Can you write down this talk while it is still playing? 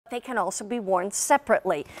they can also be worn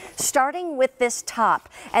separately. Starting with this top,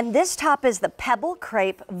 and this top is the Pebble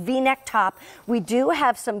Crepe V-neck top. We do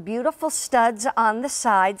have some beautiful studs on the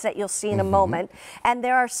sides that you'll see in a moment, and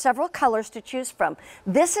there are several colors to choose from.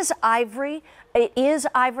 This is ivory. It is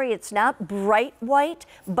ivory. It's not bright white,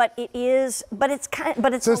 but it is. But it's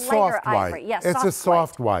a lighter ivory. Yes, it's a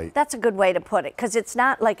soft white. That's a good way to put it, because it's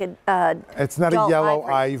not like a. It's not a yellow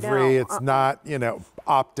ivory. No, it's not, you know,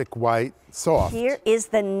 optic white. Soft. Here is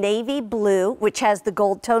the navy blue, which has the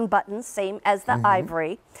gold tone buttons, same as the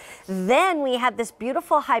ivory. Then we have this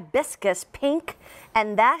beautiful hibiscus pink,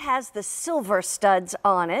 and that has the silver studs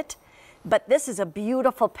on it. But this is a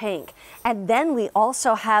beautiful pink. And then we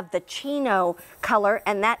also have the chino color,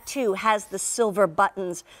 and that too has the silver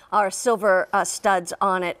buttons or silver studs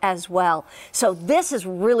on it as well. So this is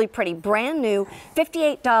really pretty, brand new,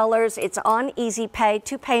 $58. It's on Easy Pay,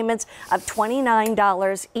 2 payments of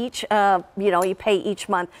 $29 each. You know, you pay each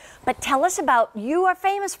month. But tell us about, you are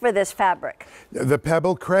famous for this fabric. The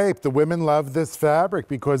Pebble Crepe. The women love this fabric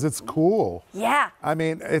because it's cool. Yeah. I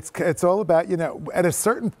mean, it's all about, you know, at a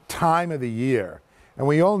certain time of the year, and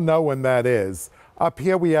we all know when that is. Up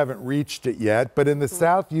here we haven't reached it yet, but in the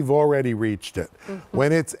south you've already reached it.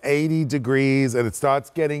 When it's 80 degrees and it starts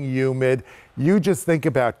getting humid, you just think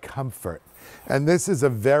about comfort. And this is a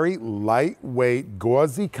very lightweight,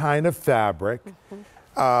 gauzy kind of fabric,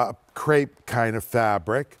 crepe kind of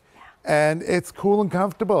fabric. And it's cool and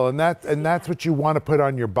comfortable, and that's what you want to put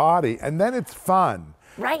on your body. And then it's fun,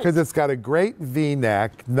 right? Because it's got a great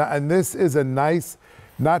V-neck, and this is a nice,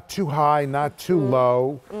 not too high, not too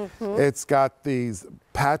low. It's got these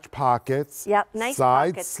patch pockets, nice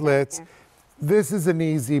side pockets slits. This is an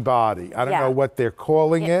easy body. I don't know what they're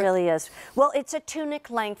calling it. It really is. Well, it's a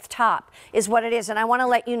tunic length top is what it is. And I want to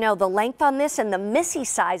let you know the length on this and the Missy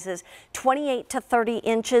sizes, 28 to 30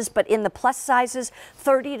 inches, but in the plus sizes,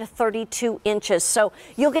 30 to 32 inches. So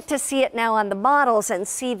you'll get to see it now on the models and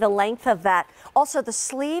see the length of that. Also, the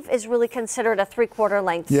sleeve is really considered a 3/4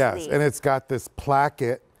 length sleeve. Yes, and it's got this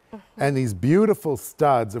placket and these beautiful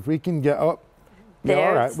studs. If we can get, yeah,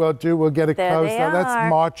 all right, we'll get it close. Now let's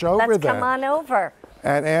march over there. Let's come on over.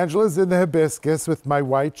 And Angela's in the hibiscus with my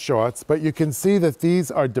white shorts, but you can see that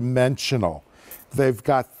these are dimensional. They've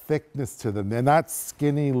got thickness to them. They're not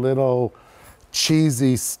skinny little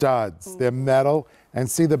cheesy studs. They're metal,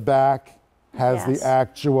 and see the back has the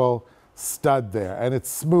actual stud there, and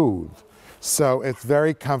it's smooth. So it's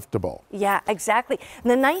very comfortable. Yeah, exactly. And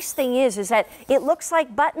the nice thing is that it looks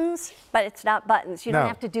like buttons, but it's not buttons. You don't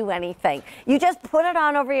have to do anything. You just put it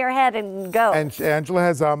on over your head and go. And Angela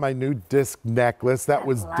has on my new disc necklace that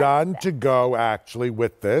was done to go actually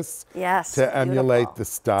with this. Yes, to emulate the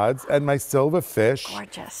studs. And my silver fish,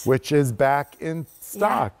 which is back in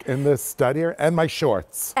stock in the stud here, and my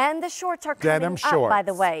shorts. And the shorts are coming up, by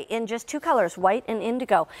the way, in just 2 colors, white and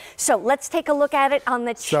indigo. So let's take a look at it on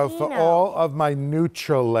the chino. So for all of my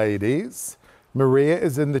neutral ladies, Maria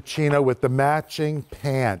is in the chino with the matching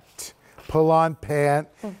pant. Pull-on pant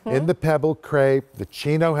in the Pebble Crepe. The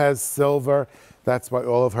chino has silver. That's why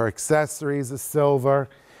all of her accessories are silver.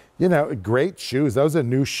 You know, great shoes. Those are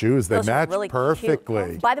new shoes. They match really perfectly.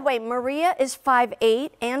 Cute. By the way, Maria is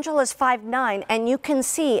 5'8", Angela's 5'9", and you can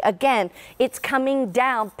see, again, it's coming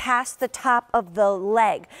down past the top of the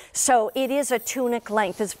leg. So it is a tunic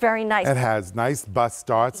length. It's very nice. It has nice bust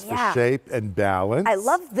darts for shape and balance. I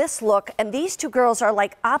love this look, and these two girls are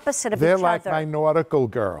like opposite of each other. They're like my nautical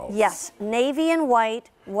girls. Yes, navy and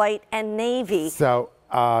white, white and navy. So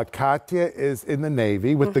Katya is in the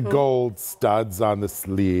navy with the gold studs on the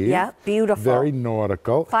sleeve. Yeah, beautiful. Very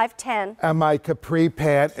nautical. 5'10". And my capri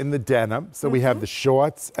pant in the denim. So we have the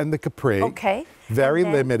shorts and the capri. Okay. Very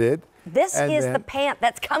limited. This is the pant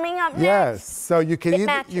that's coming up next. Yes. So you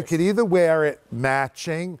can either wear it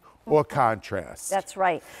matching or contrast. That's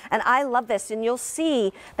right. And I love this. And you'll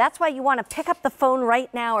see, that's why you want to pick up the phone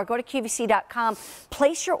right now or go to QVC.com.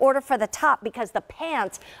 Place your order for the top because the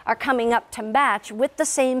pants are coming up to match with the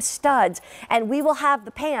same studs. And we will have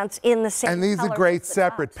the pants in the same color. And these are great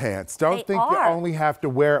separate pants. Don't think you only have to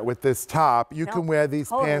wear it with this top. You can wear these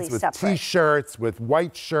pants with T-shirts, with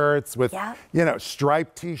white shirts, with, you know,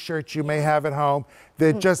 striped T-shirts you may have at home.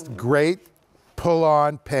 They're just great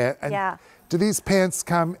pull-on pants. And do these pants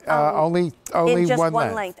come only only in just one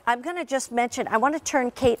one length. I'm going to just mention, I want to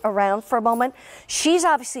turn Kate around for a moment. She's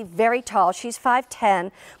obviously very tall. She's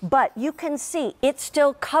 5'10", but you can see it's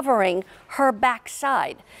still covering her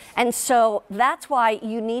backside. And so that's why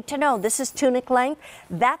you need to know this is tunic length.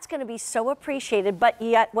 That's going to be so appreciated. But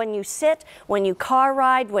yet when you sit, when you car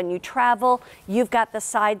ride, when you travel, you've got the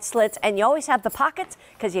side slits, and you always have the pockets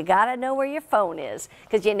because you got to know where your phone is,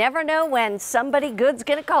 because you never know when somebody good's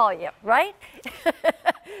going to call you, right?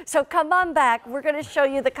 So come on back. We're going to show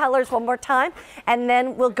you the colors one more time, and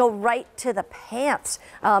then we'll go right to the pants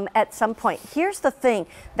at some point. Here's the thing.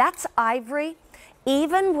 That's ivory.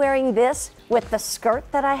 Even wearing this with the skirt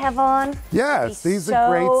that I have on. Yes, these are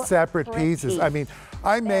great separate pieces. I mean,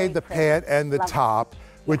 I made the pant and the top,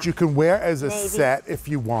 which you can wear as a set if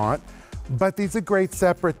you want. But these are great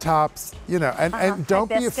separate tops, you know, and don't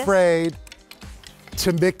be afraid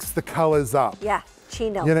to mix the colors up. Yeah,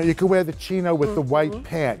 chino. You know, you can wear the chino with the white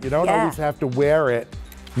pant. You don't always have to wear it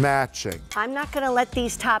matching. I'm not going to let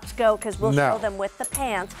these tops go because we'll show them with the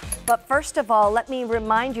pants. But first of all, let me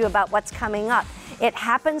remind you about what's coming up. It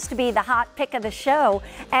happens to be the hot pick of the show,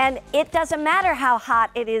 and it doesn't matter how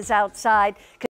hot it is outside.